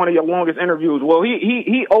actually one of your longest interviews. Well,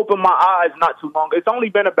 he opened my eyes not too long. It's only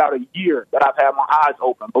been about a year that I've had my eyes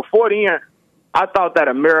open. Before then, I thought that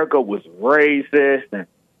America was racist, and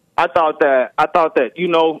I thought that you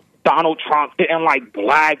know, Donald Trump didn't like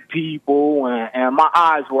black people, and my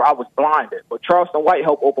eyes I was blinded. But Charleston White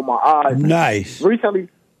helped open my eyes. Nice. Recently,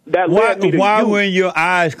 that led me to why you. were your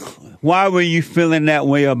eyes? Why were you feeling that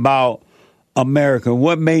way about America?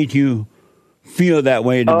 What made you feel that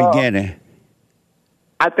way in the beginning?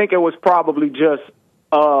 I think it was probably just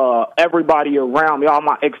everybody around me. All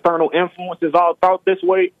my external influences all thought this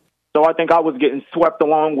way. So I think I was getting swept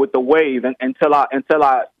along with the wave until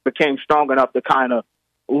I became strong enough to kind of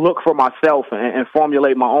look for myself and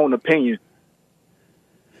formulate my own opinion.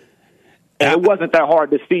 And it wasn't that hard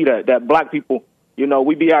to see that black people, you know,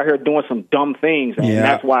 we be out here doing some dumb things, and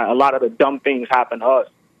that's why a lot of the dumb things happen to us.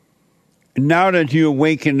 now that you're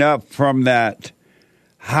waking up from that,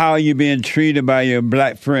 how are you being treated by your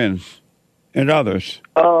black friends and others?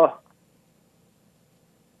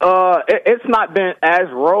 It's not been as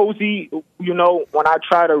rosy, you know, when I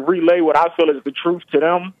try to relay what I feel is the truth to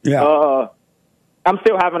them. Yeah. I'm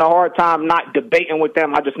still having a hard time not debating with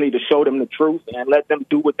them. I just need to show them the truth and let them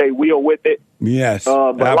do what they will with it. Yes.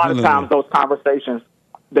 But a lot of times those conversations,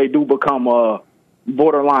 they do become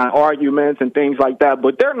borderline arguments and things like that.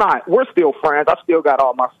 But they're not. We're still friends. I still got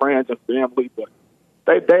all my friends and family, but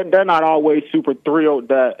they're not always super thrilled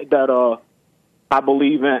that I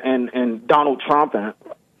believe in Donald Trump. And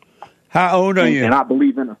how old are you? And I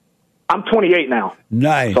believe in him. I'm 28 now.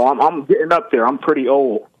 Nice. So I'm getting up there. I'm pretty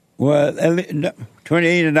old. Well,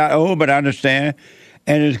 28 is not old, but I understand.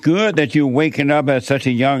 And it's good that you're waking up at such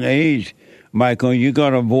a young age, Michael. You're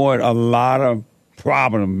going to avoid a lot of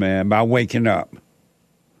problems, man, by waking up.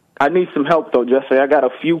 I need some help, though, Jesse. I got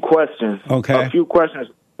a few questions. Okay. A few questions.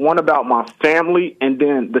 One about my family, and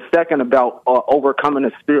then the second about overcoming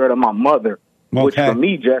the spirit of my mother. Okay. Which, for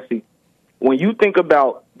me, Jesse, when you think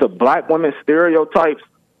about the black women stereotypes,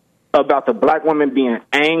 about the black women being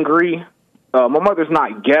angry, my mother's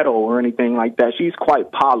not ghetto or anything like that. She's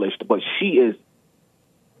quite polished, but she is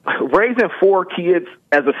raising 4 kids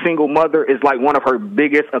as a single mother is like one of her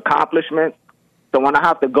biggest accomplishments. So when I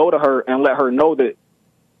have to go to her and let her know that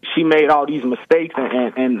she made all these mistakes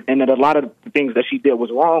and that a lot of the things that she did was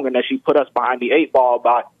wrong and that she put us behind the 8 ball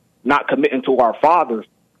by not committing to our fathers,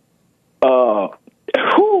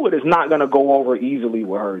 it is not going to go over easily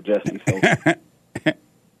with her, Jesse.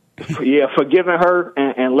 So, yeah, forgiving her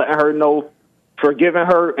and letting her know, forgiving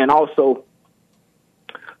her, and also,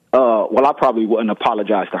 I probably wouldn't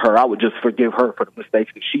apologize to her. I would just forgive her for the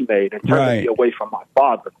mistakes that she made and turn me away from my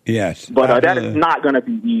father. Yes. But that is not going to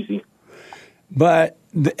be easy. But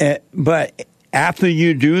after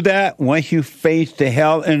you do that, once you face the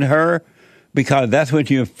hell in her, because that's what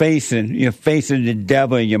you're facing the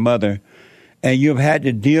devil in your mother, and you've had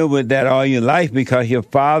to deal with that all your life because your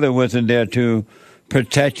father wasn't there to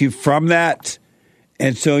protect you from that.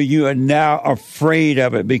 And so you are now afraid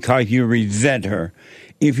of it because you resent her.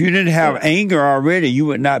 If you didn't have anger already, you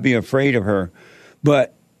would not be afraid of her.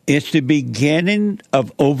 But it's the beginning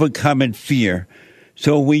of overcoming fear.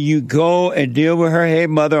 So when you go and deal with her, hey,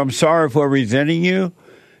 mother, I'm sorry for resenting you.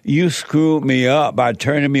 You screwed me up by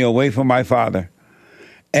turning me away from my father.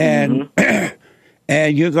 And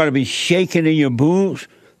and you're going to be shaking in your boots.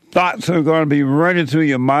 Thoughts are going to be running through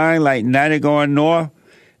your mind like 90 going north.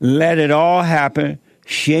 Let it all happen.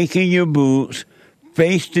 Shaking your boots.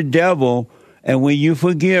 Face the devil. And when you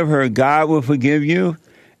forgive her, God will forgive you.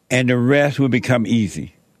 And the rest will become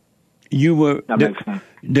easy. You will.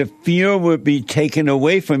 The fear would be taken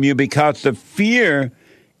away from you because the fear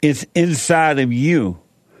is inside of you.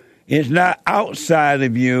 It's not outside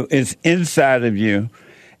of you. It's inside of you.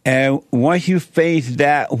 And once you face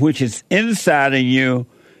that which is inside of you,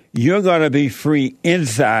 you're going to be free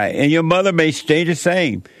inside. And your mother may stay the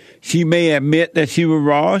same. She may admit that she was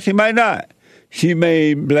wrong. She might not. She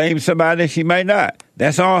may blame somebody. She might not.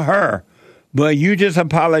 That's on her. But you just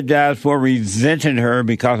apologize for resenting her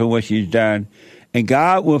because of what she's done. And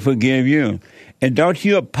God will forgive you. And don't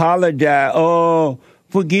you apologize, oh,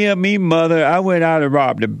 forgive me, mother. I went out and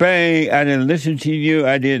robbed the bank. I didn't listen to you.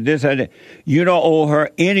 I did this. I did. You don't owe her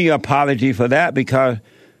any apology for that because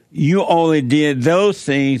you only did those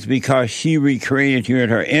things because she recreated you in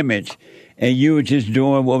her image. And you were just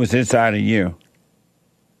doing what was inside of you.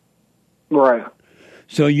 Right.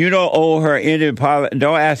 So you don't owe her any apology.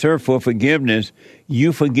 Don't ask her for forgiveness.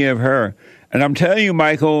 You forgive her. And I'm telling you,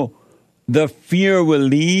 Michael, the fear will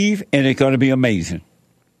leave, and it's going to be amazing.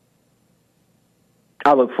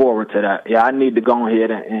 I look forward to that. Yeah, I need to go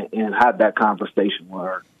ahead and have that conversation with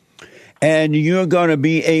her. And you're going to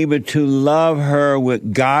be able to love her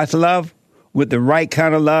with God's love, with the right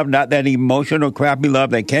kind of love, not that emotional, crappy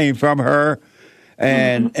love that came from her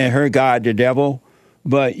and her God, the devil.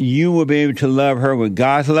 But you will be able to love her with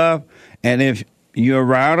God's love. And if you're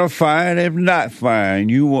around her, fine. If not, fine.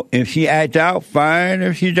 You will, if she acts out, fine.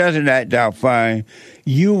 If she doesn't act out, fine.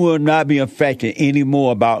 You will not be affected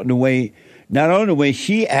anymore about the way, not only the way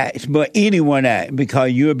she acts, but anyone acts,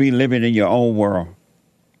 because you'll be living in your own world.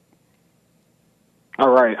 All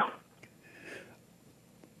right.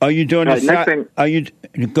 Are you doing the next thing? Are you?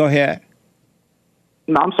 Go ahead.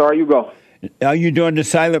 No, I'm sorry. You go. Are you doing the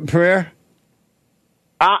silent prayer?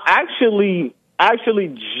 I actually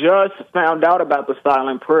just found out about the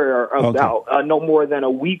silent prayer about no more than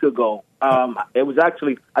a week ago. It was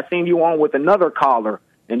actually, I seen you on with another caller,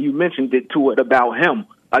 and you mentioned it about him.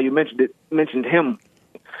 You mentioned him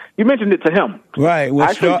You mentioned it to him. Right.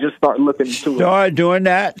 Well, just start looking into it. Start doing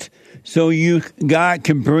that so God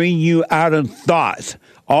can bring you out of thoughts.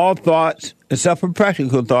 All thoughts, except for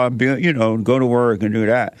practical thought, go to work and do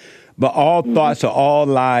that. But all thoughts are all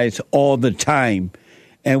lies all the time.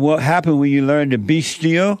 And what happens when you learn to be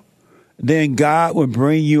still, then God will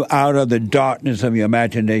bring you out of the darkness of your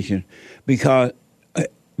imagination. Because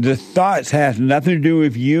the thoughts have nothing to do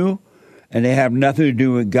with you, and they have nothing to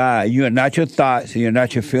do with God. You are not your thoughts, and you're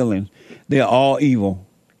not your feelings. They are all evil.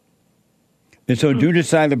 And so do the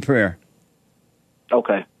silent prayer.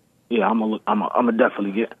 Okay. Yeah, I'm gonna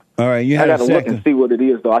definitely get. All right, I gotta look and see what it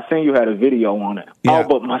is, though. I seen you had a video on it. Yeah. Oh,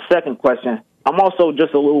 but my second question, I'm also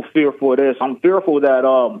just a little fearful of this. I'm fearful that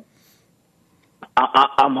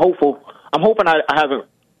I'm hoping I haven't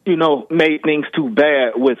made things too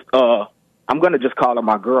bad with. I'm gonna just call her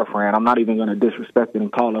my girlfriend. I'm not even gonna disrespect it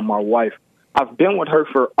and call her my wife. I've been with her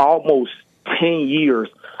for almost 10 years.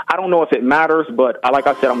 I don't know if it matters, but like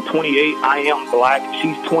I said, I'm 28. I am black.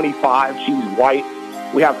 She's 25. She's white.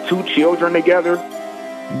 We have 2 children together.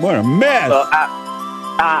 What a mess.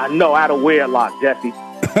 No, out of wedlock, Jesse.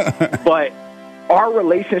 But our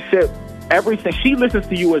relationship, everything, she listens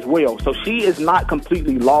to you as well. So she is not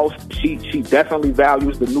completely lost. She definitely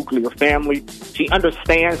values the nuclear family. She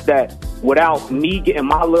understands that without me getting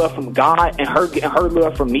my love from God and her getting her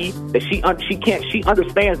love from me, that she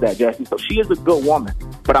understands that, Jesse. So she is a good woman.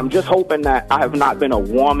 But I'm just hoping that I have not been a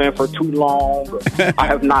woman for too long. I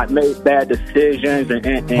have not made bad decisions.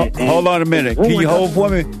 And hold on a minute. Can you hold for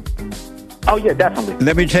me? Oh, yeah, definitely.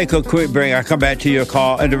 Let me take a quick break. I'll come back to your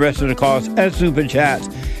call and the rest of the calls and super chats.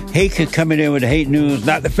 Hake is coming in with the hate news,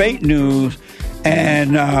 not the fake news.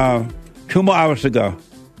 And 2 more hours to go.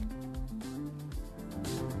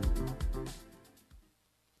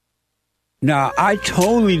 Now, I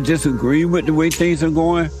totally disagree with the way things are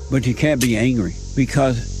going, but you can't be angry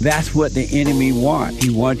because that's what the enemy wants. He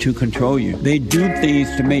wants to control you. They do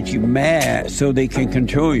things to make you mad so they can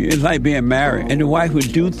control you. It's like being married. And the wife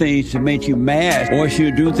would do things to make you mad, or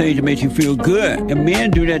she'll do things to make you feel good. And men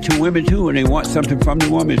do that to women too when they want something from the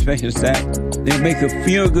woman, especially sex. They'll make her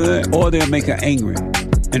feel good or they'll make her angry.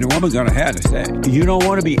 And the woman's going to have to say, you don't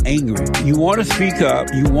want to be angry. You want to speak up.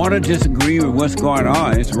 You want to disagree with what's going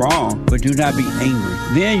on. It's wrong, but do not be angry.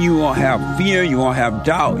 Then you won't have fear. You won't have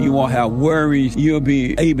doubt. You won't have worries. You'll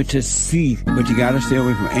be able to see, but you got to stay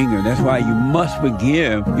away from anger. That's why you must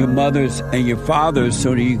forgive your mothers and your fathers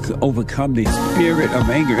so that you can overcome the spirit of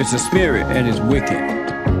anger. It's a spirit and it's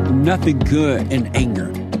wicked. Nothing good in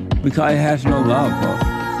anger because it has no love,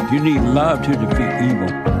 folks. You need love to defeat evil.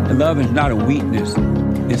 And love is not a weakness.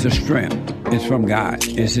 It's a strength. It's from God.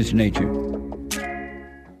 It's His nature.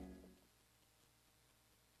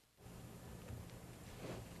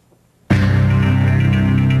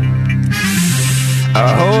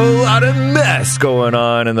 A whole lot of mess going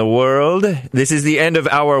on in the world. This is the end of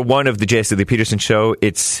hour 1 of the Jesse Lee Peterson Show.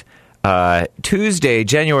 It's Tuesday,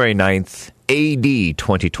 January 9th, AD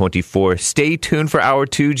 2024. Stay tuned for hour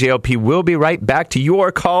 2. JLP will be right back to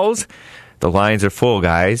your calls. The lines are full,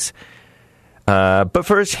 guys. But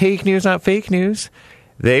first, hake news, not fake news.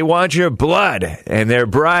 They want your blood, and they're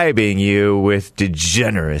bribing you with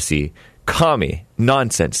degeneracy. Commie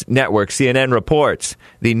Nonsense Network CNN reports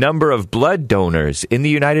the number of blood donors in the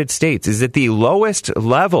United States is at the lowest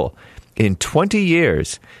level in 20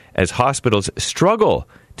 years as hospitals struggle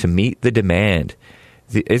to meet the demand.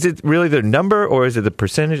 Is it really the number or is it the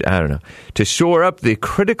percentage? I don't know. To shore up the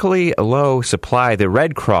critically low supply, the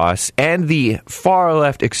Red Cross and the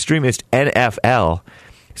far-left extremist NFL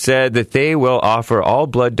said that they will offer all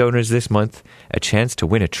blood donors this month a chance to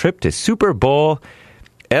win a trip to Super Bowl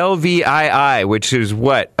LVII, which is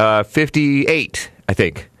what? 58, I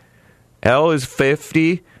think. L is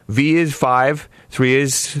 50, V is 5, 3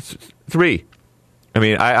 is 3. I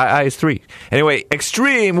mean, I is 3. Anyway,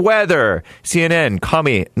 extreme weather. CNN,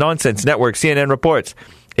 Commie Nonsense Network, CNN reports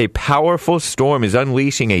a powerful storm is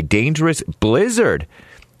unleashing a dangerous blizzard,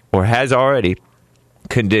 or has already,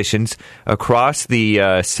 conditions across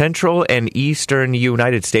the central and eastern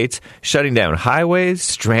United States, shutting down highways,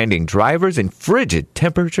 stranding drivers, and frigid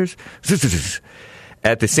temperatures.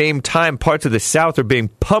 At the same time, parts of the South are being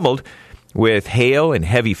pummeled with hail and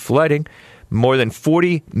heavy flooding. More than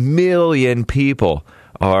 40 million people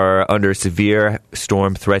are under severe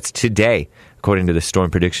storm threats today, according to the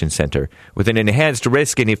Storm Prediction Center, with an enhanced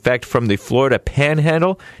risk in effect from the Florida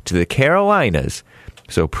Panhandle to the Carolinas.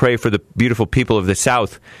 So pray for the beautiful people of the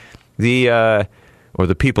South, or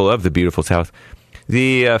the people of the beautiful South.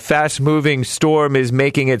 The fast-moving storm is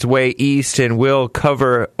making its way east and will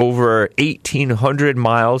cover over 1,800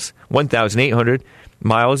 miles, 1,800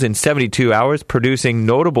 miles in 72 hours, producing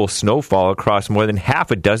notable snowfall across more than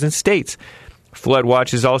half a dozen states. Flood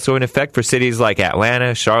watch is also in effect for cities like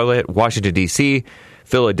Atlanta, Charlotte, Washington, D.C.,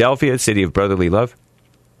 Philadelphia, city of brotherly love,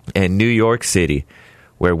 and New York City,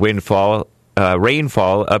 where rainfall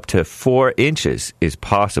up to 4 inches is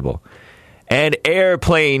possible. And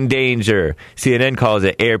airplane danger. CNN calls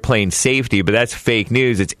it airplane safety, but that's fake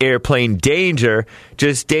news. It's airplane danger.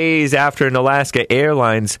 Just days after an Alaska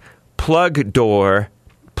Airlines plug door,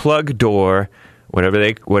 whatever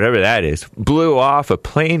that is, blew off a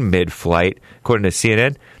plane mid-flight, according to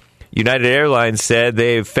CNN. United Airlines said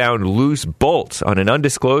they've found loose bolts on an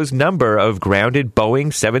undisclosed number of grounded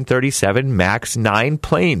Boeing 737 MAX 9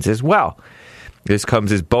 planes as well. This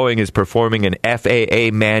comes as Boeing is performing an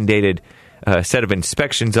FAA-mandated set of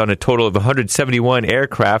inspections on a total of 171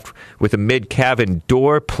 aircraft with a mid-cabin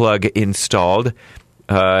door plug installed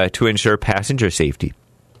to ensure passenger safety.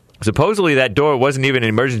 Supposedly that door wasn't even an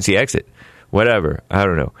emergency exit. Whatever. I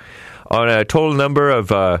don't know. On a total number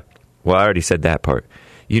of... I already said that part.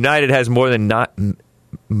 United has more Max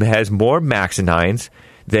 9s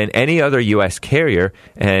than any other U.S. carrier,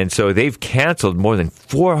 and so they've canceled more than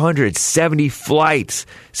 470 flights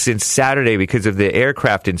since Saturday because of the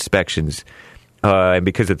aircraft inspections and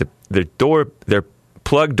because of their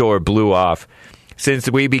plug door blew off. Since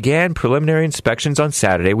we began preliminary inspections on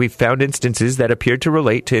Saturday, we've found instances that appeared to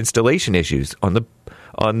relate to installation issues on the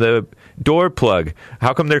door plug.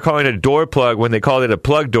 How come they're calling it a door plug when they called it a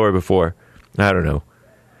plug door before? I don't know.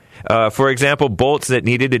 For example, bolts that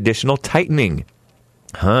needed additional tightening.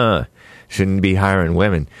 Shouldn't be hiring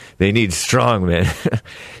women. They need strong men.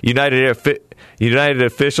 United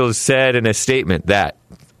officials said in a statement that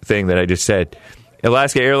thing that I just said.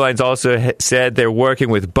 Alaska Airlines also said they're working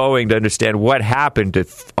with Boeing to understand what happened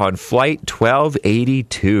on Flight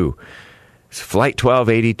 1282. It's Flight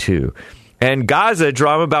 1282. And Gaza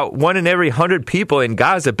drama, about 1 in every 100 people in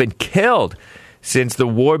Gaza have been killed since the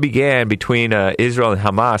war began between Israel and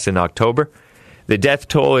Hamas in October. The death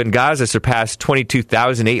toll in Gaza surpassed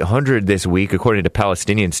 22,800 this week, according to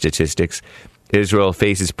Palestinian statistics. Israel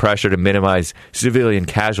faces pressure to minimize civilian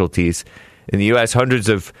casualties. In the U.S., hundreds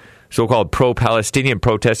of so-called pro-Palestinian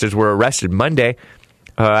protesters were arrested Monday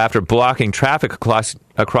after blocking traffic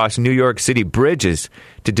across New York City bridges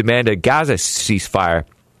to demand a Gaza ceasefire.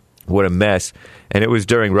 What a mess. And it was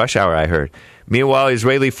during rush hour, I heard. Meanwhile,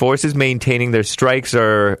 Israeli forces maintaining their strikes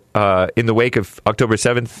are in the wake of October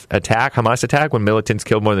 7th Hamas attack, when militants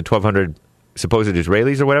killed more than 1,200 supposed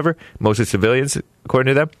Israelis or whatever, mostly civilians,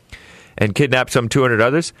 according to them, and kidnapped some 200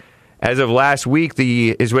 others. As of last week,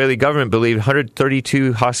 the Israeli government believed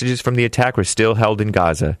 132 hostages from the attack were still held in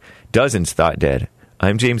Gaza. Dozens thought dead.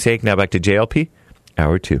 I'm James Hake. Now back to JLP,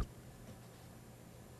 Hour 2.